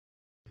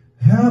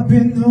I've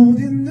been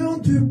holding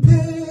on to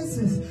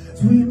pieces,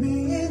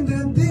 swimming in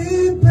the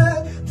deep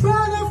end,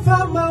 trying to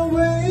find my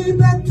way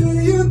back to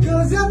you,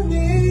 cause I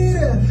need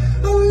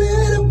a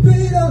little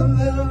bit of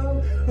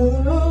love.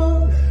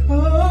 Oh,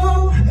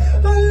 oh,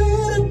 a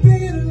little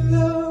bit of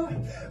love,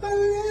 a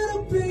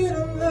little bit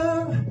of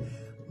love.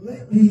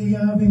 Lately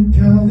I've been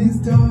counting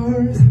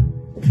stars,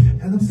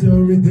 and I'm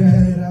sorry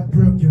that I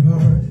broke your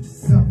heart.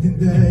 It's something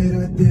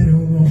that I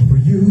didn't want for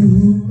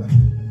you,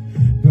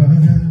 but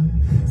I'm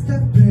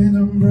stepping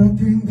on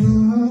broken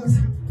glass,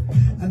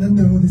 and I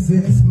know this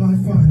is my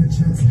final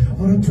chance.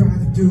 All I'm trying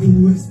to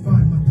do is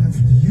find my path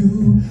to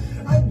you.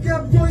 I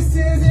got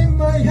voices in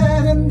my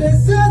head and they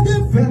said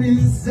they're very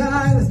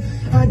silence.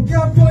 I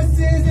got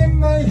voices in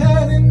my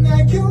head and